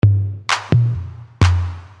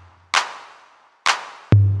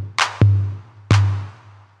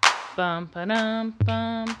Bum ba-dum,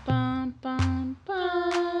 bum bum bum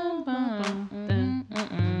bum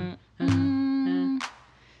bum.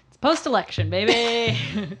 It's post-election, baby.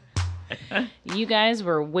 You guys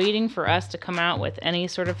were waiting for us to come out with any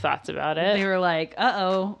sort of thoughts about it. They were like,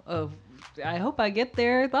 oh, I hope I get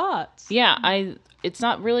their thoughts. Yeah, it's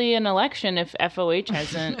not really an election if FOH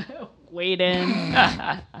hasn't weighed in.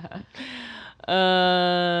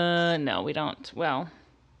 No, we don't.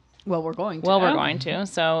 Well, we're going to. We're going to.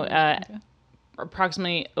 So,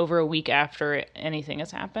 approximately over a week after anything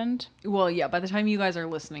has happened. Well, yeah, by the time you guys are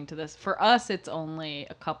listening to this, for us, it's only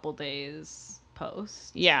a couple days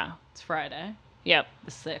post. Yeah. It's Friday. Yep.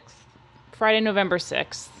 The 6th. Friday, November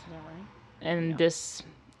 6th. Is that right? And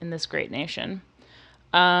in this great nation.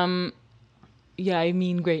 Yeah, I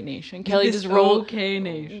mean great nation. Kelly just rolled. Okay,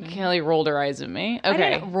 nation. Kelly rolled her eyes at me. Okay.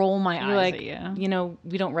 I didn't roll my eyes like, at you. You know,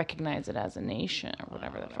 we don't recognize it as a nation or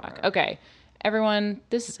whatever the fuck. Okay. Everyone,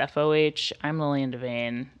 this is FOH. I'm Lillian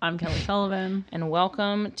Devane. I'm Kelly Sullivan. And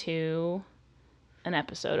welcome to an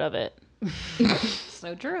episode of it.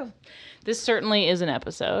 So true. This certainly is an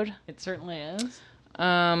episode. It certainly is.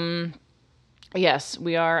 Yes,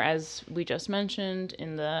 we are, as we just mentioned,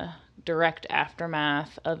 in the direct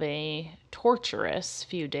aftermath of a torturous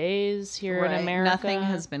few days here in America. Nothing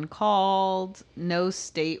has been called. No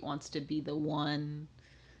state wants to be the one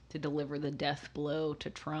to deliver the death blow to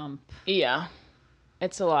Trump. Yeah,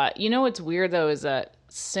 it's a lot. You know what's weird, though, is that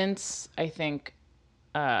since, I think,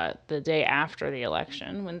 the day after the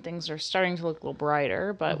election, when things are starting to look a little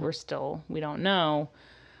brighter, but we don't know,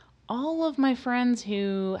 all of my friends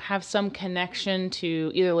who have some connection to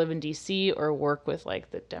either live in D.C. or work with,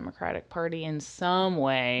 like, the Democratic Party in some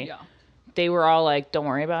way, they were all like, don't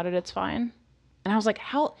worry about it, it's fine. And I was like,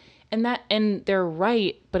 how... And they're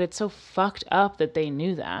right, but it's so fucked up that they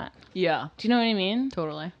knew that. Yeah. Do you know what I mean?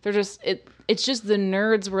 Totally. They're just... It's just the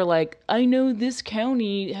nerds were like, I know this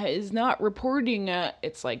county is not reporting it.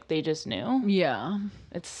 It's like, they just knew. Yeah.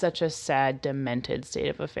 It's such a sad, demented state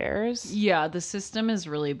of affairs. Yeah, the system is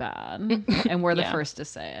really bad. And we're the first to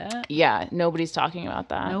say it. Yeah, nobody's talking about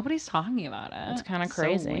that. Nobody's talking about it. It's kind of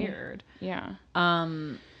crazy. So weird. Yeah.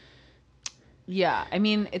 Yeah, I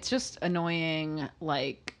mean, it's just annoying,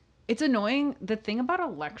 like... It's annoying. The thing about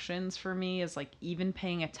elections for me is, like, even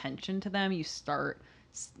paying attention to them, you start,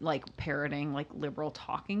 like, parroting, like, liberal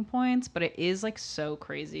talking points. But it is, like, so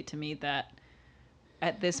crazy to me that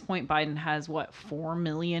at this point, Biden has, 4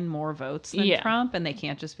 million more votes than Trump? And they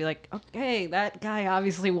can't just be like, okay, that guy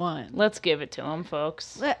obviously won. Let's give it to him,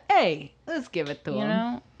 folks. Hey, let's give it to him. You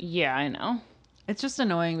know? Yeah, I know. It's just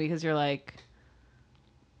annoying because you're like...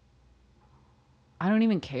 I don't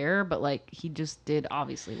even care, but, like, he just did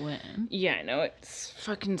obviously win. Yeah, I know. It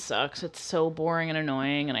fucking sucks. It's so boring and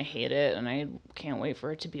annoying, and I hate it, and I can't wait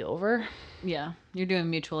for it to be over. Yeah. You're doing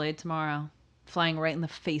mutual aid tomorrow. Flying right in the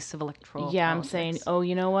face of electoral politics. I'm saying, oh,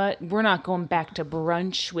 you know what? We're not going back to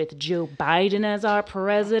brunch with Joe Biden as our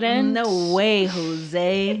president. No way,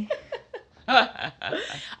 Jose.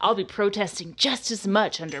 I'll be protesting just as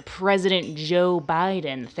much under President Joe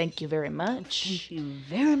Biden. Thank you very much. Thank you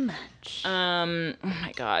very much. Oh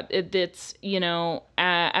my God. It's, you know,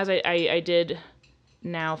 as I did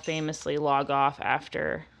now famously log off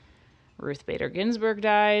after Ruth Bader Ginsburg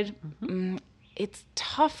died. It's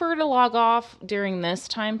tougher to log off during this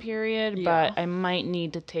time period, but I might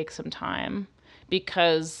need to take some time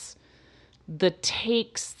because the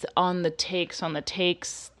takes on the takes on the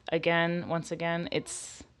takes once again,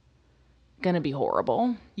 it's gonna be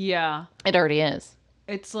horrible. Yeah. It already is.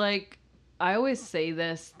 It's like, I always say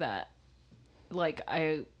this, that, like,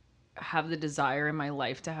 I have the desire in my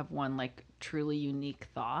life to have one, like, truly unique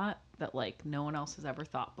thought that, like, no one else has ever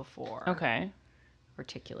thought before. Okay.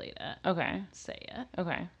 Articulate it. Okay. Say it.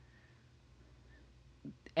 Okay.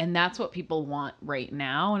 And that's what people want right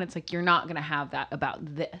now. And it's like, you're not going to have that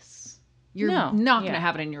about this. You're not going to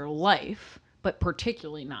have it in your life. But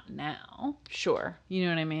particularly not now. Sure. You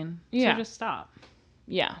know what I mean? Yeah. So just stop.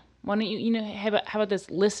 Yeah. Why don't you know, how about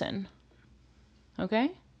this? Listen.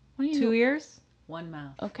 Okay? Why don't you 2 ears, 1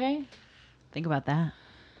 mouth. Okay? Think about that.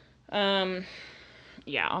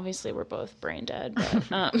 Yeah, obviously we're both brain dead,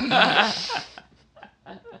 but,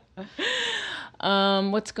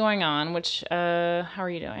 what's going on? How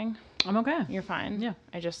are you doing? I'm okay. You're fine? Yeah.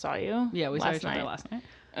 I just saw you. Yeah, we saw each other last night.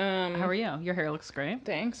 How are you? Your hair looks great.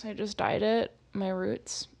 Thanks. I just dyed it. My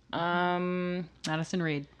roots. Madison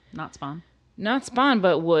Reed, not Spawn. Not Spawn,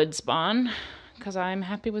 but would Spawn, because I'm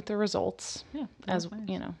happy with the results. Yeah. As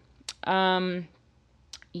you know.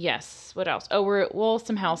 Yes. What else? Oh,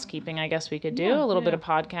 some housekeeping. I guess we could do Yeah, a little bit yeah. of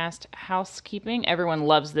podcast housekeeping. Everyone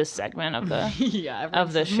loves this segment of the Yeah,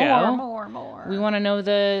 of the everyone's show. more. We want to know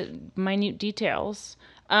the minute details.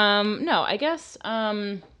 No, I guess.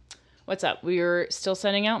 What's up? We're still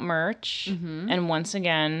sending out merch, and once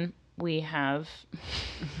again, we have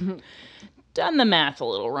done the math a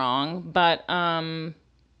little wrong. But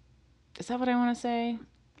is that what I want to say?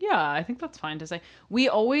 Yeah, I think that's fine to say. We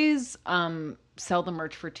always sell the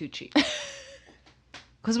merch for too cheap.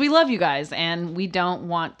 Because we love you guys and we don't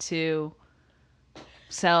want to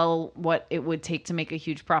sell what it would take to make a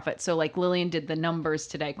huge profit. So like Lillian did the numbers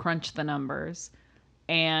today, crunched the numbers,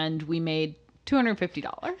 and we made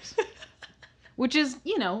 $250. Which is,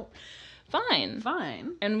 Fine.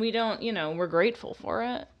 fine. And we don't, we're grateful for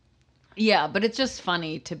it. Yeah, but it's just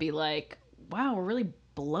funny to be like, wow, we're really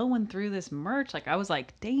blowing through this merch. Like I was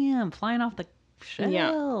like, damn, flying off the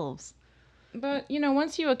shelves. But,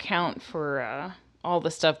 once you account for all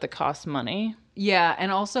the stuff that costs money. Yeah,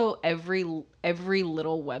 and also every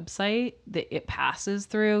little website that it passes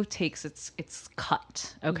through takes its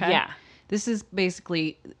cut. Okay. Yeah. This is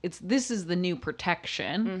basically this is the new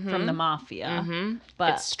protection from the mafia,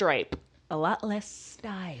 but It's Stripe. a lot less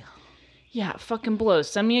style. Yeah, it fucking blows.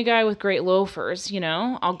 Send me a guy with great loafers,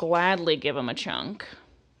 I'll gladly give him a chunk.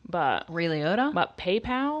 But Ray Liotta?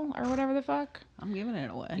 PayPal or whatever the fuck? I'm giving it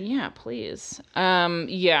away. Yeah, please.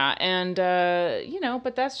 Yeah, and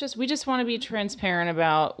but that's just we just want to be transparent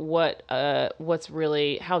about what's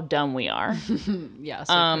really how dumb we are. Yeah.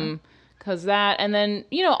 So Cause that, and then,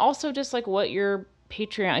 also just like what your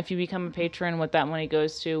Patreon, if you become a patron, what that money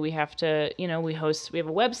goes to. We have to, we have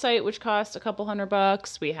a website, which costs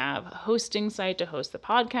 $200. We have a hosting site to host the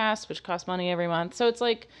podcast, which costs money every month. So it's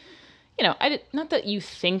like, not that you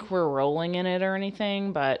think we're rolling in it or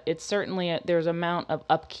anything, but it's certainly, there's amount of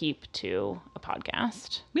upkeep to a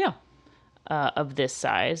podcast yeah. of this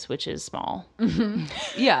size, which is small.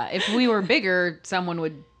 Yeah. If we were bigger, someone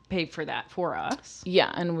would pay for that for us.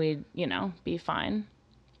 Yeah, and we'd, be fine.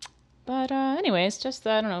 But anyways, just,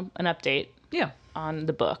 I don't know, an update Yeah. on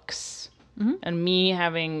the books. And me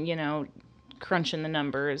having, crunching the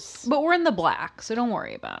numbers. But we're in the black, so don't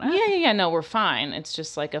worry about it. Yeah, no, we're fine. It's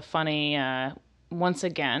just like a funny, once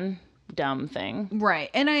again, dumb thing. Right.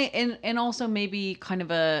 And also maybe kind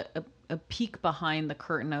of a peek behind the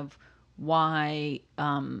curtain of why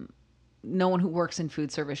no one who works in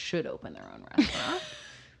food service should open their own restaurant.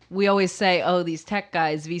 We always say, oh, these tech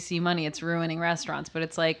guys, VC money, it's ruining restaurants. But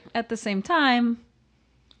it's like, at the same time.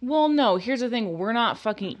 Well, no, here's the thing. We're not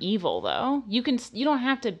fucking evil, though. You don't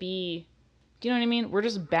have to be, do you know what I mean? We're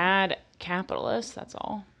just bad capitalists, that's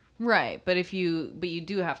all. Right. But you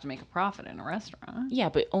do have to make a profit in a restaurant. Yeah,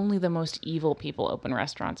 but only the most evil people open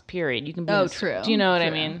restaurants, period. You can be True. Do you know what True.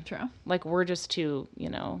 I mean? True. Like, we're just too,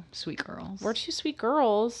 Sweet girls. we're two sweet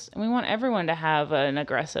girls, and we want everyone to have an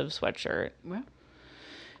aggressive sweatshirt. Well.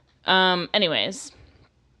 Anyways,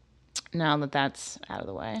 now that that's out of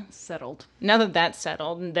the way, Settled. now that that's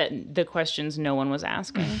settled, and that the questions no one was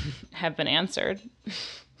asking have been answered.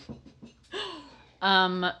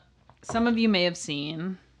 Some of you may have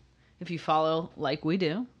seen, if you follow like we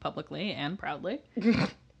do, publicly and proudly,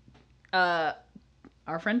 our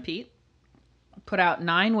friend Pete put out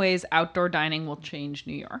 9 ways outdoor dining will change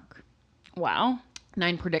New York. Wow.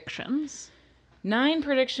 9 predictions. 9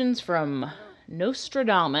 predictions from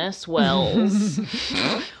Nostradamus Wells.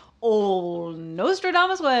 Old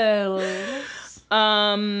Nostradamus Wells.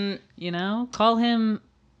 Call him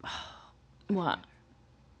What?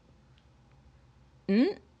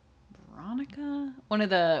 Veronica? One of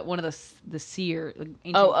the seer,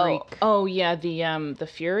 ancient Greek. Oh, yeah, the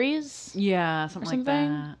Furies. Yeah, something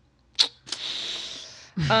like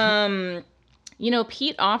that.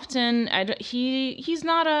 Pete often he's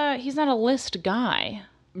not a list guy.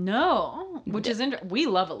 No, which is we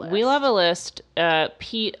love a list. We love a list.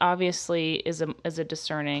 Pete obviously is a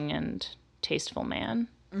discerning and tasteful man.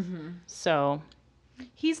 Mm-hmm. So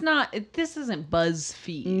he's not. This isn't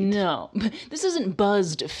BuzzFeed. No, this isn't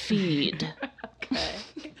buzzed feed.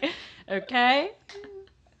 Okay.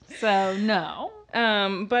 So no.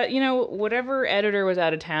 But whatever editor was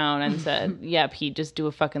out of town and said, yeah, Pete, just do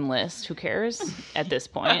a fucking list. Who cares at this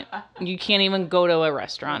point? You can't even go to a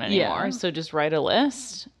restaurant anymore. Yeah. So just write a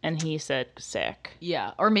list. And he said, sick.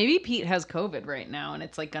 Yeah. Or maybe Pete has COVID right now and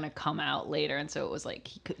it's like going to come out later. And so it was like,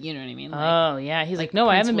 he could, you know what I mean? Like, oh yeah. He's like, no,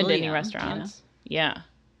 Prince I haven't been to any William, restaurants. Yeah.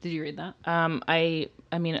 Did you read that? I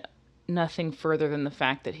mean, nothing further than the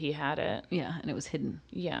fact that he had it. Yeah. And it was hidden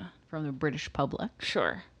Yeah. from the British public.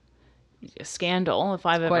 Sure. a scandal if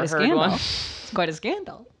I've ever Quite a heard scandal. one. It's quite a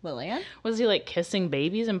scandal, Lillian. Was he like kissing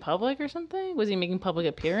babies in public or something? Was he making public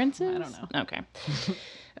appearances? I don't know.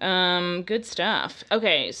 Okay. Good stuff.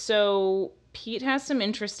 Okay, so Pete has some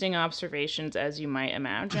interesting observations, as you might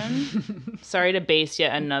imagine. Sorry to base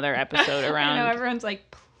yet another episode around. I know everyone's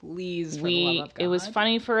like, please, for the love of God. It was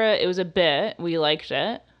funny it was a bit. We liked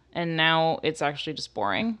it, and now it's actually just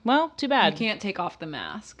boring. Well, too bad. You can't take off the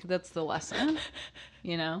mask. That's the lesson.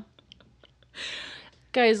 You know?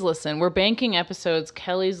 Guys, listen, we're banking episodes.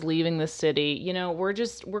 Kelly's leaving the city. You know,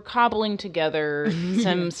 we're cobbling together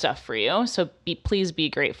some stuff for you. So please be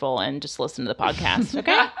grateful and just listen to the podcast,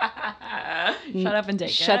 okay? Shut up and take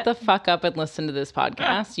it. Shut the fuck up and listen to this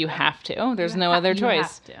podcast. You have to. There's no other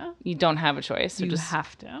choice. You have to. You don't have a choice. So You just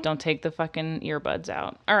have to. don't take the fucking earbuds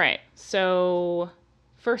out. All right. So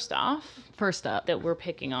first off, First up. that we're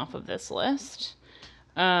picking off of this list.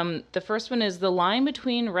 The first one is the line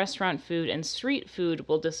between restaurant food and street food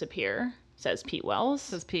will disappear, says Pete Wells.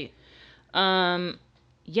 Says Pete.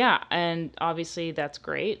 Yeah, and obviously that's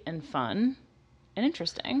great and fun and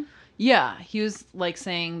interesting. Yeah, he was like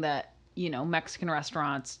saying that, you know, Mexican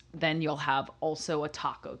restaurants, then you'll have also a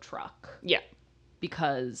taco truck Yeah.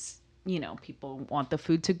 because, you know, people want the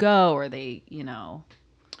food to go or they, you know.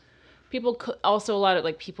 Also a lot of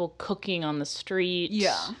like people cooking on the street.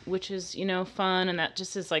 Yeah. Which is, you know, fun, and that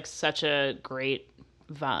just is like such a great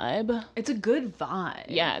vibe. It's a good vibe.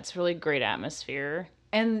 Yeah, it's really great atmosphere.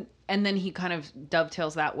 And then he kind of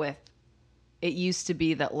dovetails that with, it used to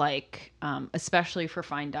be that like, especially for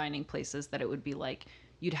fine dining places, that it would be like,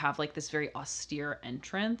 you'd have like this very austere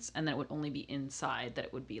entrance and then it would only be inside that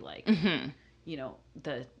it would be like, you know,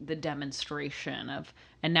 the demonstration of,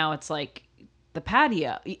 and now it's like the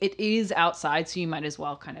patio. It is outside, so you might as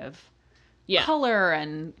well kind of color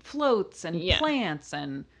and floats and plants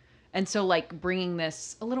and so like bringing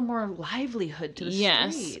this a little more livelihood to the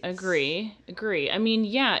streets. Yes, agree. I mean,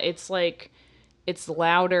 yeah, it's like it's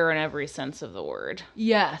louder in every sense of the word.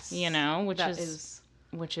 Yes, You know, which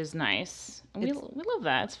is nice. We love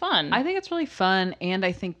that. It's fun. I think it's really fun, and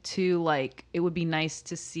I think too, like, it would be nice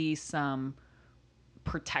to see some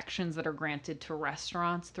protections that are granted to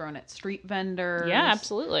restaurants thrown at street vendors. Yeah,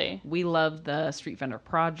 absolutely. We love the Street Vendor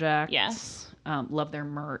Project. Yes. Love their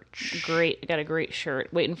merch. Great. I got a great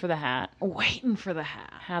shirt. Waiting for the hat. Waiting for the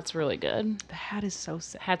hat. Hat's really good. The hat is so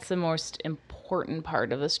sick. Hat's the most important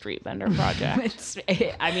part of the Street Vendor Project.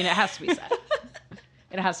 I mean, it has to be said.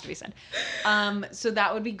 It has to be said. So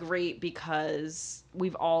that would be great because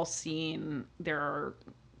we've all seen, there are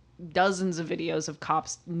dozens of videos of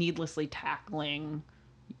cops needlessly tackling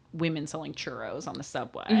women selling churros on the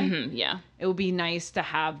subway. Mm-hmm, yeah. It would be nice to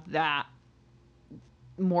have that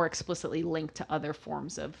more explicitly linked to other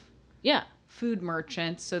forms of food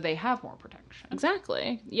merchants so they have more protection.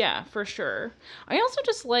 Exactly. Yeah, for sure. I also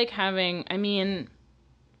just like having, I mean,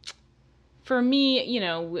 for me, you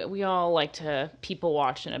know, we all like to people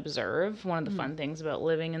watch and observe. One of the fun things about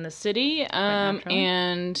living in the city.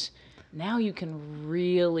 And now you can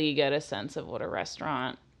really get a sense of what a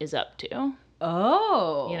restaurant is up to.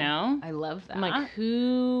 Oh. You know? I love that. I'm like,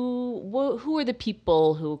 who are the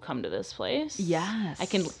people who come to this place? Yes. I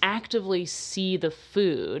can actively see the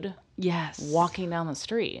food. Yes. Walking down the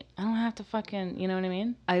street. I don't have to fucking, you know what I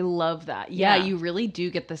mean? I love that. Yeah, you really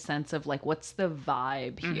do get the sense of like, what's the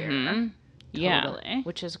vibe here? Mm-hmm. Yeah, Totally.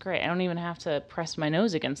 which is great. I don't even have to press my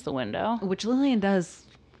nose against the window. Which Lillian does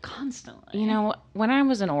constantly. You know, when I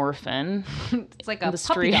was an orphan, it's like a in the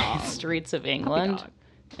streets of England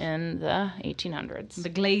in the 1800s. The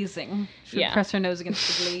glazing. She would press her nose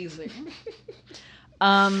against the glazing.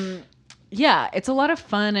 Yeah, it's a lot of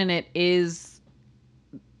fun, and it is.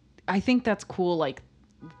 I think that's cool. Like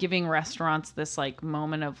giving restaurants this like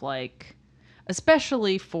moment of like,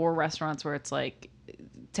 especially for restaurants where it's like,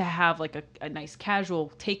 to have like a nice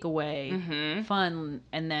casual takeaway, fun,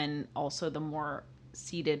 and then also the more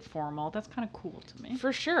seated formal. That's kind of cool to me.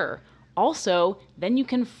 For sure. Also, then you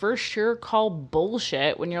can for sure call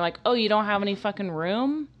bullshit when you're like, oh, you don't have any fucking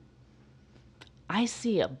room? I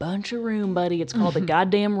see a bunch of room, buddy. It's called the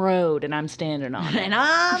goddamn road, and I'm standing on it. And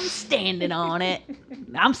I'm standing on it.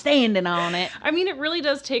 I'm standing on it. I mean, it really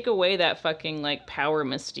does take away that fucking, like, power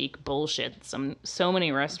mystique bullshit so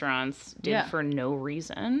many restaurants did for no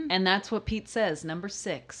reason. And that's what Pete says, number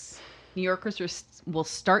 6. New Yorkers will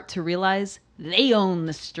start to realize they own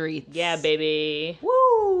the streets. Yeah, baby.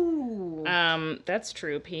 Woo! That's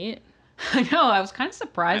true, Pete. I know. I was kind of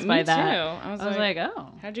surprised by that. Me too. I was like,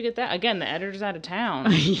 oh. How'd you get that? Again, the editor's out of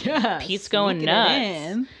town. Yeah. Pete's going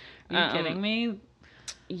nuts. Are you kidding me?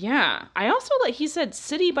 Yeah. I also like he said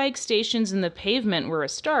city bike stations in the pavement were a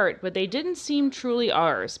start, but they didn't seem truly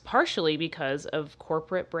ours, partially because of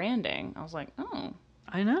corporate branding. I was like, oh,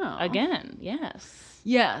 I know. again, yes.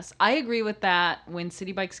 Yes, I agree with that. When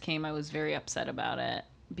City Bikes came, I was very upset about it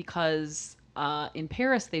because in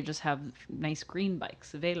Paris they just have nice green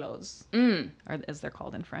bikes, vélos, or as they're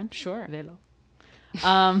called in French. Sure. Vélo.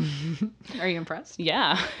 Are you impressed?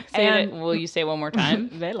 Yeah. Will you say it one more time?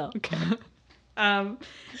 Vélo. Okay.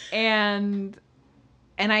 And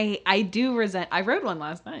I do resent. I rode one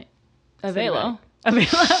last night. A velo. A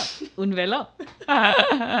vélo. Un vélo.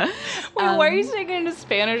 Wait, why are you saying it in a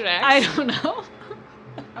Spanish accent? I don't know.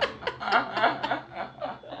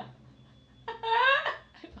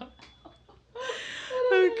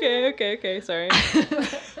 Okay, sorry.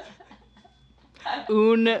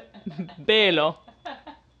 Un velo.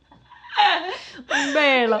 Un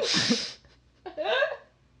vélo.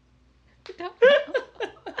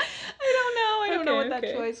 I don't know what that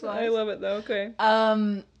choice was. I love it though. Okay.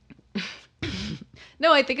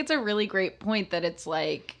 No, I think it's a really great point that it's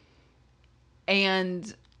like,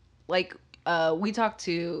 and like, we talked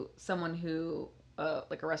to someone who,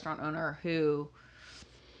 like a restaurant owner who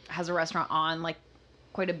has a restaurant on like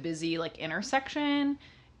quite a busy like intersection,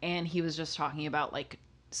 and he was just talking about like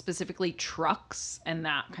specifically trucks and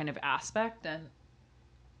that kind of aspect. And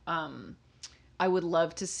I would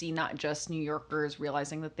love to see not just New Yorkers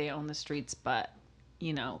realizing that they own the streets, but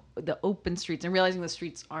you know, the open streets, and realizing the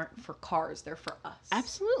streets aren't for cars, they're for us.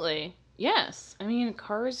 Absolutely. Yes. I mean,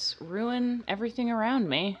 cars ruin everything around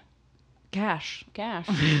me. Cash. Cash.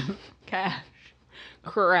 Crash.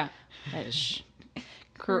 Koresh.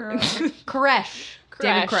 Koresh.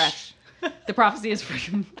 David Koresh. Koresh. The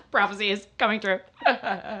prophecy is coming true.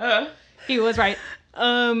 He was right.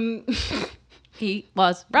 He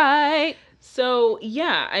was right. So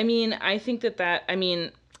yeah, I mean, I think that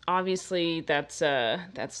obviously that's a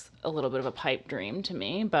little bit of a pipe dream to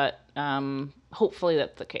me, but hopefully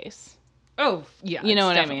that's the case. Oh yeah, you know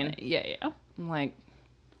what I mean? Yeah. Like,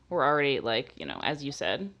 we're already like, you know, as you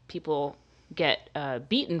said, people get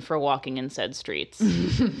beaten for walking in said streets.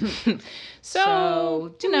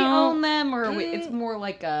 So do we own them, or it's more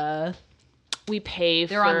like we pay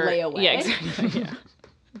they're on layaway? Yeah, exactly. Yeah.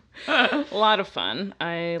 A lot of fun.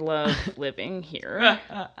 I love living here.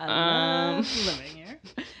 I love living here.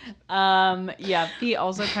 Yeah, Pete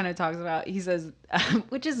also kind of talks about, he says,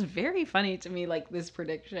 which is very funny to me, like this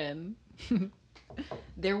prediction.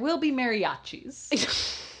 There will be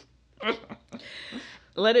mariachis.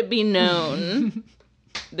 Let it be known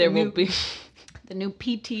there will be the new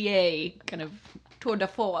PTA kind of tour de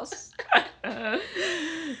force.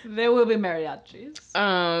 There will be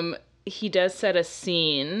mariachis. He does set a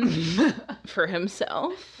scene for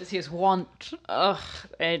himself. This is want. Ugh,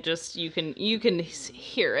 you can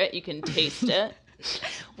hear it, you can taste it.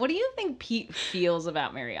 What do you think Pete feels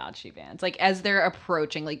about mariachi bands? Like, as they're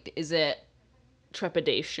approaching, like, is it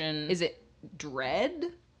trepidation? Is it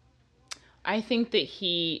dread? I think that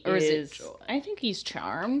he or is it joy? I think he's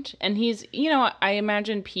charmed, and he's, you know, I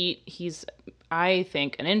imagine Pete, I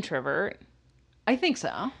think, an introvert. I think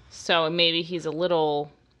so. So maybe he's a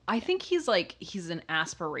little... I think he's an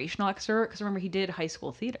aspirational extrovert, because remember, he did high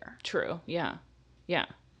school theater. True. Yeah. Yeah.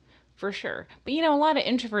 For sure. But, you know, a lot of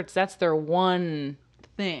introverts, that's their one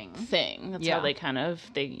thing. That's how they kind of,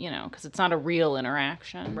 you know, because it's not a real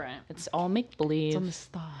interaction. Right. It's all make-believe. It's on the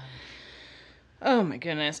style. Oh my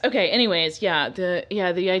goodness. Okay, anyways, the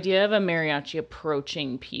idea of a mariachi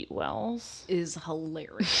approaching Pete Wells is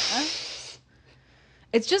hilarious.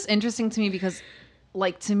 It's just interesting to me because,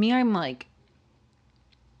 like, to me, I'm like,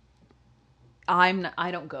 I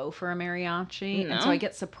don't go for a mariachi, and so I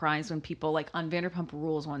get surprised when people, like, on Vanderpump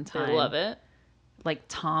Rules one time, they love it. Like,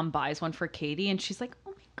 Tom buys one for Katie, and she's like,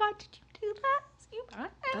 "Oh my god, did you do that? You buy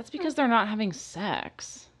that?" That's because they're not having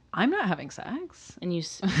sex. I'm not having sex, and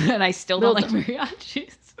and I still don't like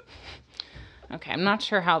mariachis. Okay, I'm not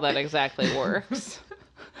sure how that exactly works.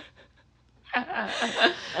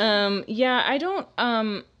 Yeah, I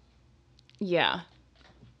don't. Yeah.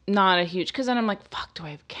 Not a huge, because then I'm like, fuck, do I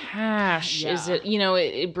have cash? Yeah. Is it, you know,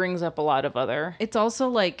 it brings up a lot of other. It's also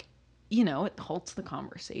like, you know, it halts the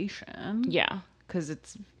conversation. Yeah. Because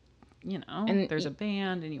it's, you know, and there's a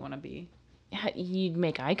band and you want to be. You'd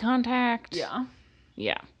make eye contact. Yeah.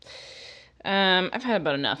 Yeah. I've had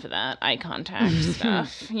about enough of that eye contact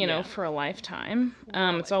stuff, you know, for a lifetime.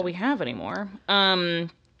 It's all we have anymore.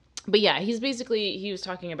 But yeah, he was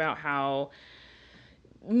talking about how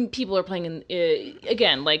people are playing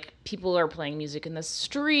again, like, people are playing music in the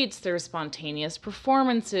streets. There's spontaneous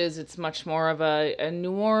performances. It's much more of a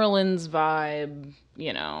New Orleans vibe,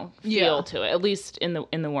 feel Yeah. to it, at least in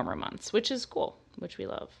the warmer months, which is cool, which we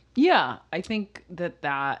love. Yeah, I think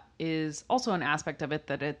that is also an aspect of it,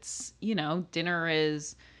 that it's, dinner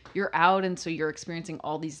is, you're out, and so you're experiencing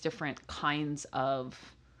all these different kinds of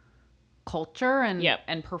culture and Yep.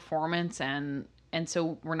 and performance, and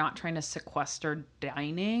so we're not trying to sequester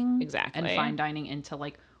dining Exactly. and fine dining into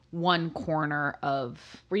like one corner of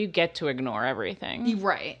Where you get to ignore everything.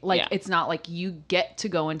 right. Like Yeah. it's not like you get to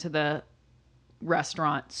go into the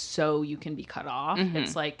restaurant so you can be cut off.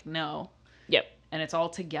 It's like no, Yep. and it's all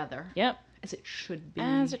together. Yep. As it should be.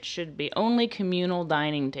 As it should be. Only communal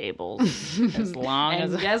dining tables. As long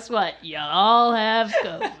And as guess what? Y'all have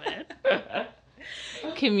COVID.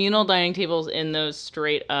 communal dining tables in those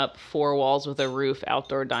straight up 4 walls with a roof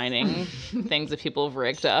outdoor dining things that people have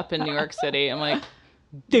rigged up in New York City. I'm like,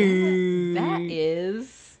 dude. That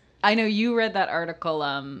is. I know you read that article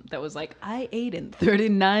that was like, I ate in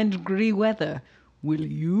 39-degree weather. Will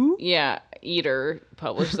you? Yeah, Eater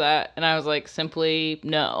published that, and I was like, simply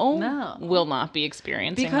no, will not be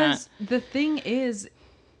experiencing Because that. the thing is,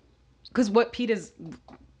 because what Pete is,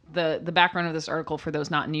 the background of this article for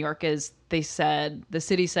those not in New York is the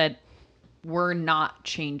city said, we're not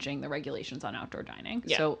changing the regulations on outdoor dining.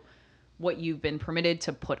 Yeah. So what you've been permitted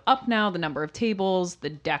to put up now, the number of tables, the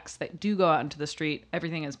decks that do go out into the street,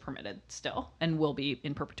 everything is permitted still and will be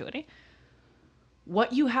in perpetuity.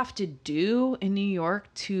 What you have to do in New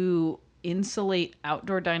York to insulate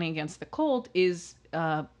outdoor dining against the cold is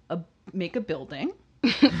make a building.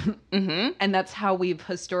 And that's how we've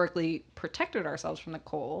historically protected ourselves from the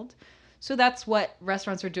cold. So that's what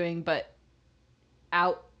restaurants are doing, but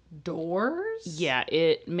outdoors? Yeah,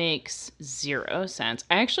 it makes 0 sense.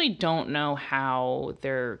 I actually don't know how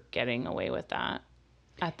they're getting away with that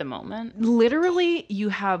at the moment. Literally, you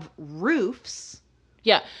have roofs,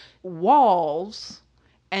 Yeah. walls,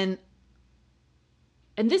 and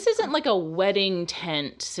this isn't like a wedding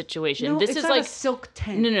tent situation. no, This it's is not like a silk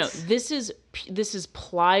tent. No. This is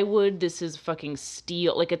plywood. This is fucking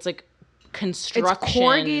steel. Like it's like construction. It's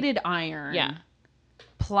corrugated iron. Yeah.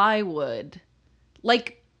 Plywood.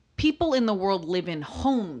 Like people in the world live in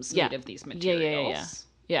homes Yeah. made of these materials.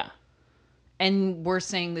 Yeah. And we're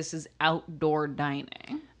saying this is outdoor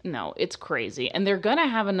dining. No, it's crazy. And they're gonna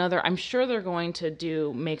have another. I'm sure they're going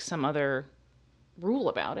to make some other rule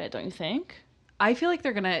about it. Don't you think? I feel like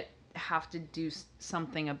they're gonna have to do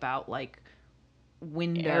something about like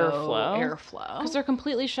window airflow. Because they're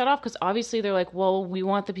completely shut off. Because obviously they're like, well, we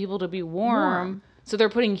want the people to be warm. So they're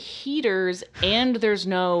putting heaters and there's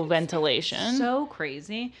no ventilation. So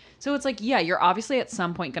crazy. So it's like, yeah, you're obviously at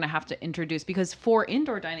some point going to have to introduce, because for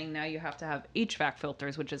indoor dining now you have to have HVAC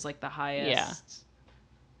filters, which is like the highest. Yeah.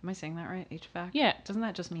 Am I saying that right? HVAC? Yeah. Doesn't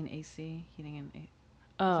that just mean AC, heating and is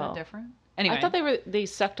Oh. that different? Anyway. I thought they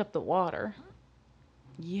sucked up the water.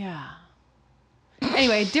 Yeah.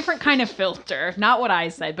 Anyway, different kind of filter. Not what I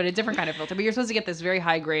said, but a different kind of filter. But you're supposed to get this very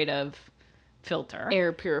high grade of filter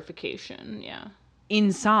Air purification, yeah.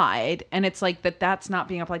 inside, and it's like that's not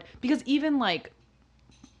being applied, because even like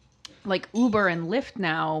Uber and Lyft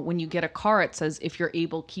now, when you get a car, it says if you're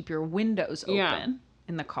able, keep your windows open Yeah.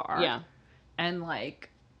 in the car. Yeah. And like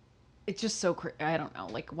it's just so I don't know,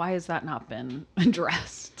 like why has that not been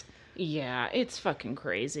addressed? Yeah, it's fucking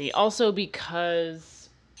crazy. Also because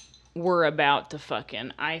we're about to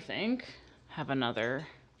fucking, I think, have another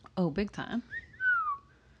Big time.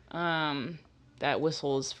 that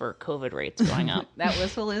whistle is for COVID rates going up. That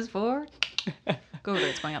whistle is for COVID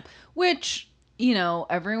rates going up, which,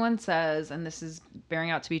 everyone says, and this is bearing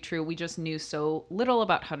out to be true, we just knew so little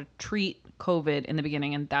about how to treat COVID in the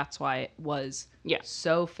beginning, and that's why it was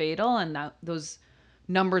so fatal, and that those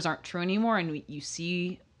numbers aren't true anymore, and you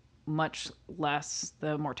see much less,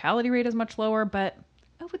 the mortality rate is much lower, but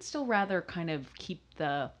I would still rather kind of keep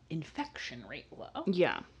the infection rate low.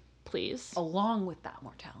 Yeah, please. Along with that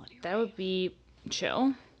mortality rate. That would be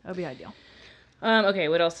chill. That would be ideal. Okay,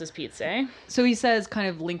 what else does Pete say? So he says, kind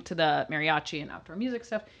of linked to the mariachi and outdoor music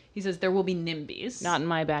stuff, he says there will be NIMBYs. Not in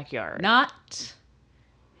my backyard. Not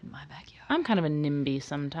in my backyard. I'm kind of a NIMBY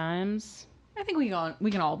sometimes. I think we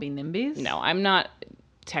can all be NIMBYs. No, I'm not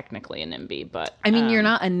technically a NIMBY, but I mean, you're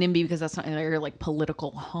not a NIMBY because that's not your like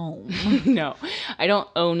political home. no, I don't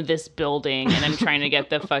own this building and I'm trying to get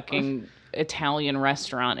the fucking Italian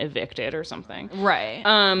restaurant evicted or something. Right.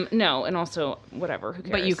 No, and also whatever, who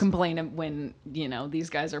cares? But you complain when, these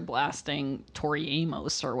guys are blasting Tori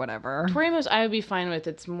Amos or whatever. Tori Amos I would be fine with.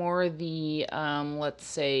 It's more the let's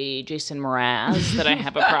say Jason Mraz that I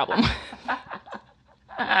have a problem with.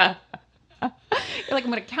 You're like,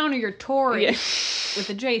 I'm going to counter your Tory with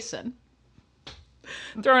a Jason.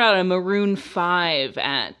 Throwing out a Maroon 5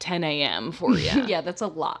 at 10 a.m. for you. Yeah, that's a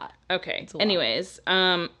lot. Okay. a lot. Anyways,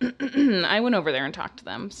 I went over there and talked to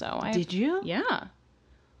them. Did you? Yeah.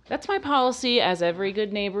 That's my policy, as every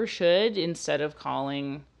good neighbor should. Instead of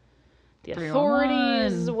calling the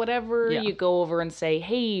authorities, whatever, you go over and say,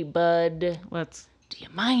 "Hey, bud, do you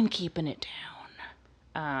mind keeping it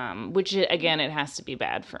down?" Which, again, it has to be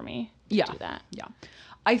bad for me to do that. Yeah.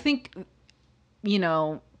 I think,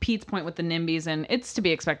 Pete's point with the NIMBYs, and it's to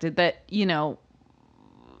be expected that,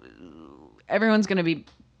 everyone,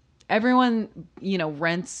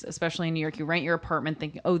 rents, especially in New York, you rent your apartment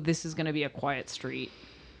thinking, oh, this is going to be a quiet street.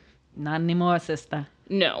 Not anymore, sister.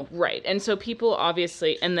 No, right. And so people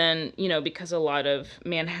obviously, and then, because a lot of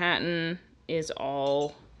Manhattan is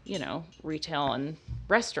all, retail and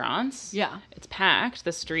restaurants. Yeah. It's packed.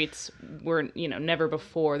 The streets were, never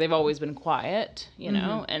before. They've always been quiet,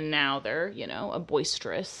 and now they're, a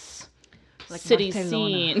boisterous city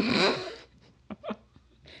Barcelona. Scene.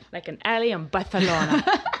 Like an alley in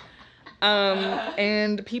Barcelona.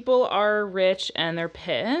 And people are rich and they're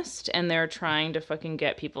pissed and they're trying to fucking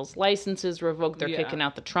get people's licenses revoked. They're kicking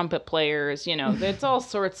out the trumpet players. It's all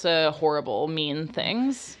sorts of horrible, mean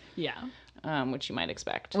things. Yeah. Which you might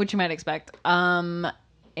expect. But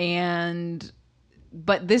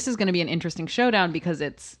this is going to be an interesting showdown because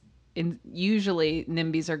usually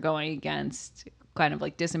NIMBYs are going against kind of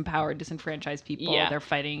like disempowered, disenfranchised people. Yeah. They're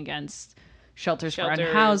fighting against shelters for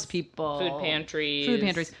unhoused people, food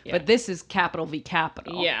pantries. Yeah. But this is capital v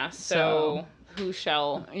capital. Yeah. So who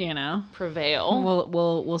shall prevail?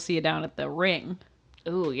 We'll see you down at the ring.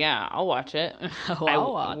 Ooh, yeah, I'll watch it.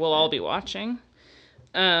 I'll watch we'll all be watching.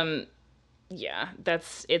 Yeah,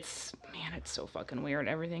 it's so fucking weird.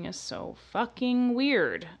 Everything is so fucking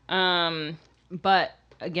weird. But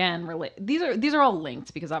again, these are all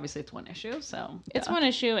linked because obviously it's one issue. So it's one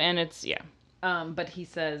issue, and it's But he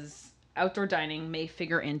says outdoor dining may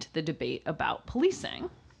figure into the debate about policing,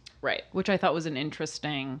 right? Which I thought was an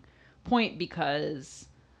interesting point because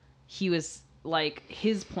he was like,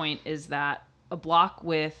 his point is that a block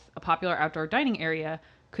with a popular outdoor dining area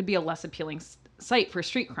could be a less appealing site for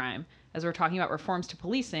street crime. As we're talking about reforms to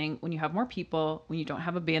policing, when you have more people, when you don't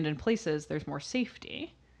have abandoned places, there's more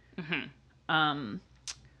safety. Mm-hmm.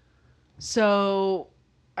 So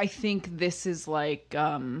I think this is like,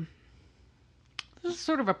 this is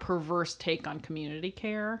sort of a perverse take on community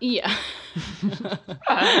care. Yeah.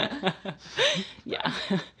 Yeah.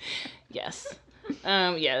 Yes.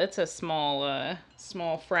 Yeah, that's a small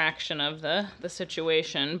fraction of the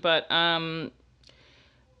situation, but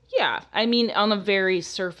yeah, I mean, on a very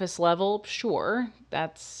surface level, sure,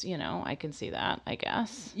 that's, I can see that, I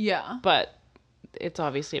guess. Yeah. But it's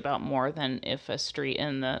obviously about more than if a street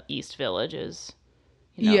in the East Village is,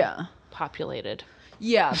 populated.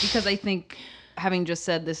 Yeah, because I think, having just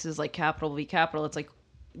said this is like capital v capital, it's like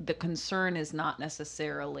the concern is not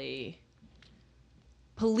necessarily...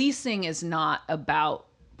 Policing is not about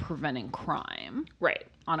preventing crime. Right.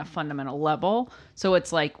 On a fundamental level. So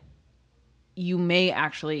it's like, you may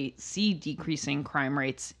actually see decreasing crime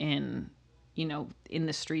rates in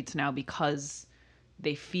the streets now because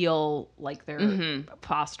they feel like they're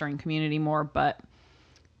fostering community more, but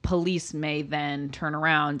police may then turn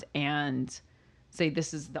around and say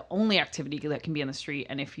this is the only activity that can be in the street,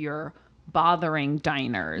 and if you're bothering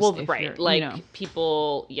diners, right, like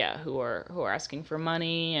people, who are asking for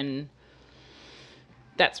money and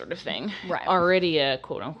that sort of thing, right, already a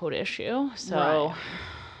quote unquote issue. So,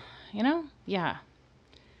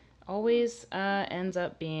 always ends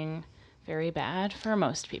up being very bad for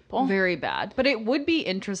most people. Very bad. But it would be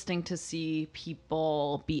interesting to see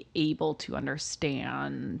people be able to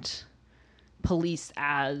understand police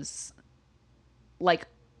as like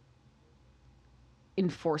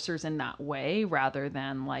enforcers in that way rather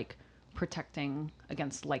than like protecting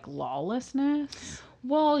against like lawlessness.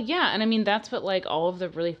 Well, yeah, and I mean that's what like all of the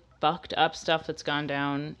really fucked up stuff that's gone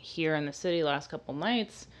down here in the city last couple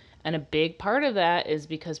nights. And a big part of that is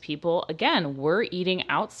because people, again, were eating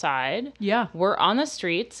outside. Yeah. Were on the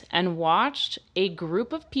streets and watched a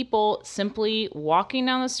group of people simply walking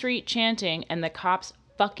down the street chanting, and the cops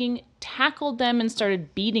fucking tackled them and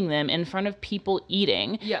started beating them in front of people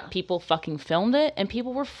eating. Yeah. People fucking filmed it, and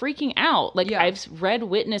people were freaking out. Like, I've read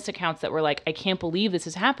witness accounts that were like, I can't believe this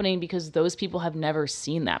is happening because those people have never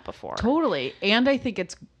seen that before. Totally. And I think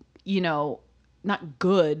it's, not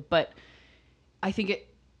good, but I think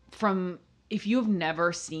if you have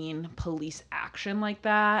never seen police action like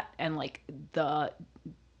that and like the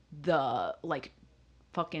like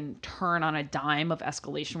fucking turn on a dime of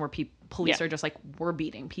escalation where police are just like, we're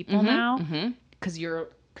beating people now because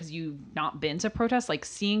you've not been to protests, like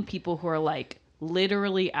seeing people who are like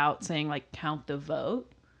literally out saying like count the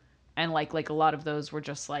vote, and like a lot of those were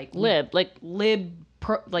just like lib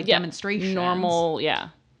demonstrations, normal, yeah.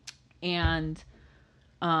 And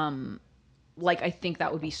like I think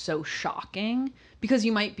that would be so shocking, because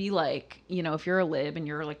you might be like, you know, if you're a lib and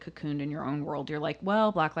you're like cocooned in your own world, you're like,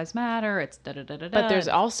 well, Black Lives Matter, it's da da da da. But there's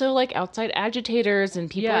also like outside agitators and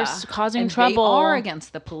people are causing and trouble. They are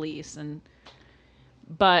against the police. And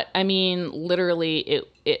but I mean, literally,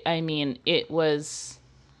 it was.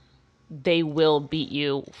 They will beat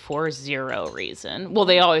you for zero reason. Well,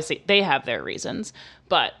 they always say they have their reasons,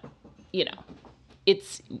 but you know,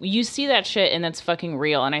 you see that shit and that's fucking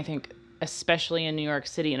real. And I think, especially in New York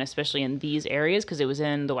City and especially in these areas, because it was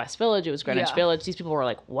in the West Village, it was Greenwich Village, these people were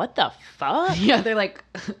like, what the fuck? Yeah, they're like,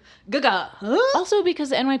 gaga. Huh? Also, because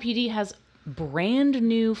the NYPD has brand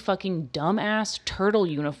new fucking dumbass turtle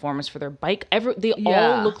uniforms for their bike. They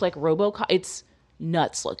all look like RoboCop. It's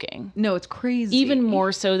nuts looking. No, it's crazy. Even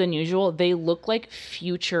more so than usual. They look like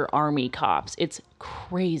future army cops. It's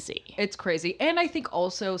crazy. It's crazy. And I think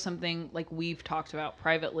also something like we've talked about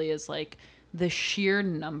privately is like the sheer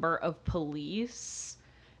number of police.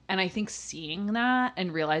 And I think seeing that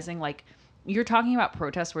and realizing like you're talking about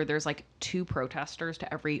protests where there's like 2 protesters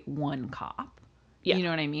to every 1 cop. Yeah. You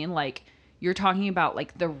know what I mean? Like you're talking about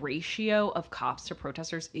like the ratio of cops to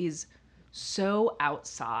protesters is so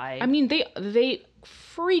outside. I mean, they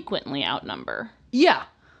frequently outnumber. Yeah.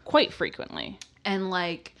 Quite frequently. And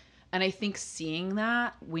like, and I think seeing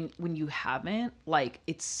that when you haven't, like,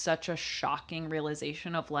 it's such a shocking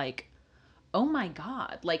realization of like, oh my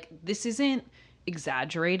God, like this isn't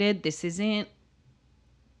exaggerated. This isn't,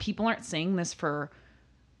 people aren't saying this for,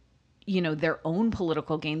 you know, their own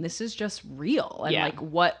political gain. This is just real. And like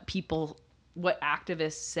what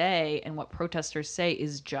activists say and what protesters say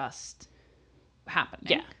is just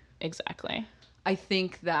happening. Yeah, exactly. I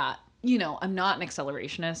think that, you know, I'm not an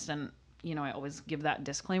accelerationist and, you know, I always give that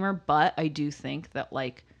disclaimer, but I do think that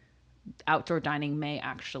like outdoor dining may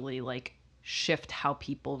actually like shift how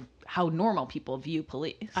normal people view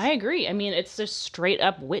police. I agree. I mean, it's just straight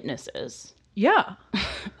up witnesses. Yeah.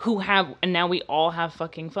 And now we all have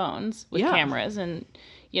fucking phones with cameras and,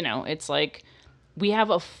 you know, it's like we have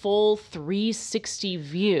a full 360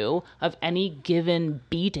 view of any given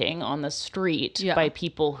beating on the street by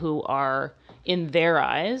people who are, in their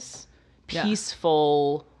eyes,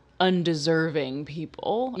 peaceful, undeserving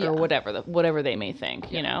people or whatever they may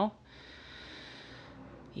think, you know?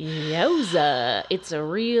 Yowza. It's a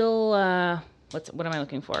real, what am I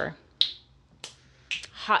looking for?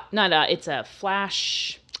 It's a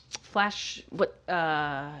flash, what,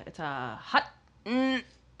 it's a hot,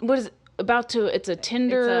 what is it? It's a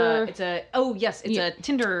Tinder. It's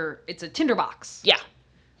a Tinder box. Yeah.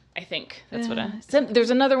 I think that's there's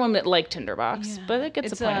another one that like Tinderbox, but it gets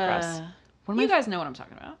the point across. You guys know what I'm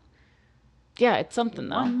talking about. Yeah, it's something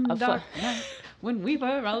though. When we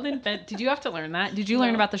were all in bed. Did you have to learn that? Did you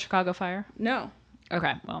learn about the Chicago fire? No.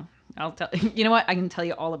 Okay, well, I'll tell you know what? I can tell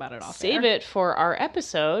you all about it off Save it for our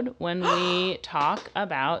episode when we talk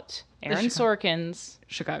about Aaron Sorkin's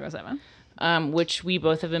Chicago 7. Which we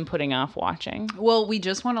both have been putting off watching. Well, we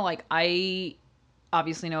just want to I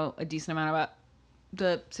obviously know a decent amount about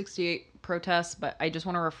the 68 protests, but I just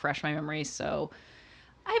want to refresh my memory. So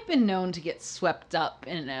I've been known to get swept up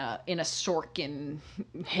in a Sorkin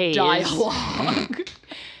haze dialogue.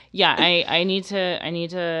 Yeah, I need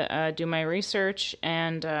to do my research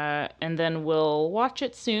and then we'll watch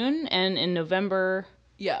it soon. And in November.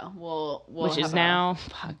 Yeah, we'll which is now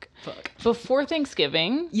before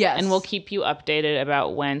Thanksgiving. Yes, and we'll keep you updated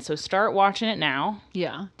about when. So start watching it now.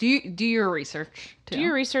 Yeah, do your research too. Do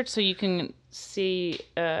your research so you can see.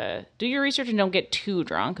 Do your research and don't get too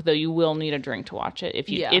drunk. Though you will need a drink to watch it if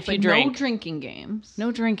you drink. No drinking games.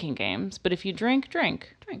 No drinking games. But if you drink.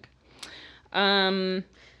 Anyway,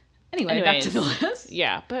 back to the list.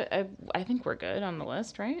 Yeah, but I think we're good on the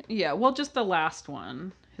list, right? Yeah. Well, just the last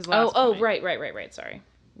one. His last. Right. Sorry.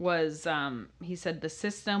 Was he said the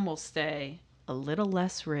system will stay a little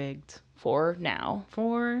less rigged for now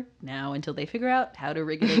until they figure out how to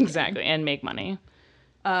rig it again. Exactly, and make money.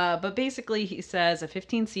 But basically he says a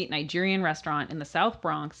 15-seat Nigerian restaurant in the South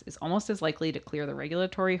Bronx is almost as likely to clear the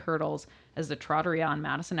regulatory hurdles as the Trattoria on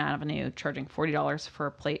Madison Avenue, charging $40 for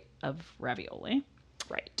a plate of ravioli.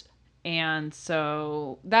 Right. And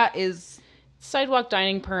so that is sidewalk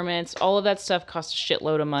dining permits, all of that stuff costs a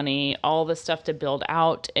shitload of money. All the stuff to build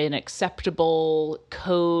out an acceptable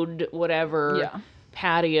code, whatever,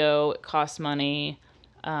 patio, it costs money.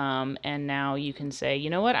 And now you can say,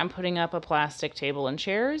 you know what? I'm putting up a plastic table and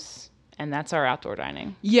chairs, and that's our outdoor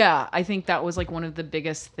dining. Yeah, I think that was like one of the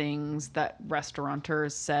biggest things that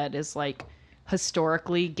restaurateurs said is like,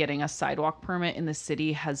 historically getting a sidewalk permit in the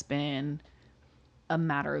city has been a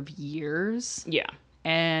matter of years. Yeah.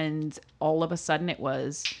 And all of a sudden it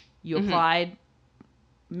was, you applied,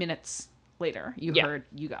 minutes later, you heard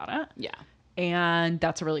you got it. Yeah. And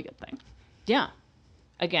that's a really good thing. Yeah.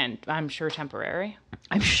 Again, I'm sure temporary.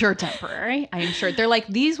 I'm sure temporary. I am sure. They're like,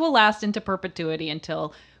 these will last into perpetuity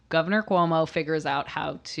until Governor Cuomo figures out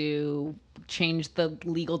how to change the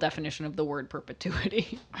legal definition of the word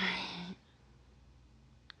perpetuity.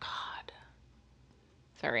 God.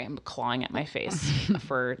 Sorry, I'm clawing at my face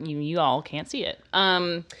for you all can't see it.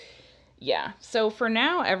 Yeah. So for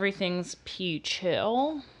now, everything's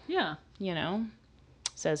chill. Yeah. You know,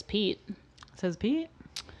 says Pete, Says Pete.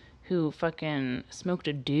 who fucking smoked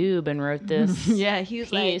a doob and wrote this. Yeah, he was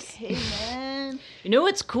piece. like, hey, man. You know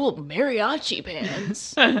what's cool? Mariachi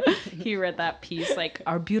bands. He read that piece, like,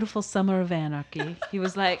 Our Beautiful Summer of Anarchy. He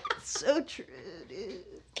was like, so true, dude.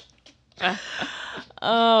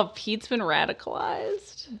 Oh, Pete's been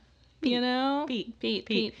radicalized. You know?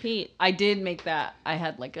 Pete. I did make that. I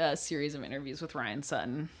had like a series of interviews with Ryan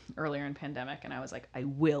Sutton earlier in pandemic, and I was like, I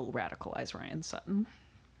will radicalize Ryan Sutton.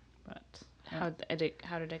 But How did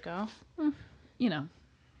it go? you know.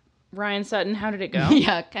 Ryan Sutton, how did it go?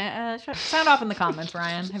 Yeah, sound off in the comments,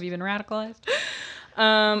 Ryan. Have you been radicalized?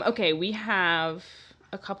 Okay, we have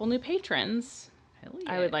a couple new patrons, Hell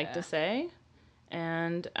I would like to say.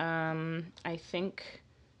 And I think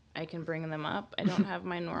I can bring them up. I don't have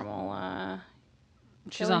my normal...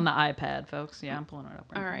 She's on the iPad, folks. Yeah, I'm pulling it up.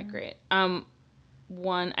 All right, great.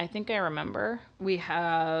 One, I think I remember. We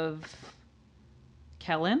have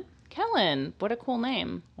Kellen. Kellen, what a cool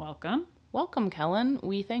name. Welcome. Welcome, Kellen.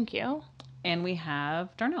 We thank you. And we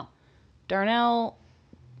have Darnell. Darnell,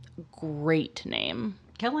 great name.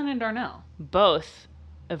 Kellen and Darnell. Both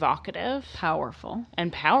evocative Powerful.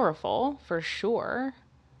 and powerful, for sure.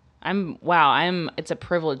 It's a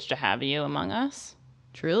privilege to have you among us,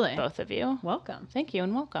 Truly. both of you. Welcome. Thank you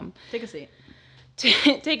and welcome. Take a seat.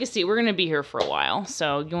 Take a seat. We're going to be here for a while,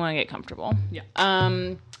 so you want to get comfortable.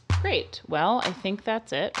 Yeah. Great. Well, I think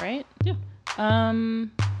that's it, right? Yeah.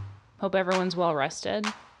 Hope everyone's well rested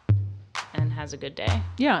and has a good day.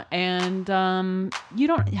 Yeah, and you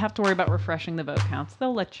don't have to worry about refreshing the vote counts.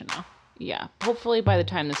 They'll let you know. Yeah. Hopefully by the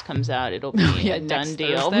time this comes out, it'll be a done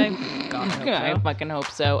deal. God, I hope I so. fucking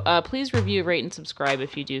hope so. Please review, rate, and subscribe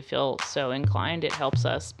if you do feel so inclined. It helps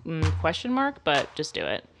us. But just do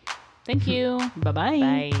it. Thank you. Bye-bye.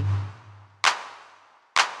 Bye.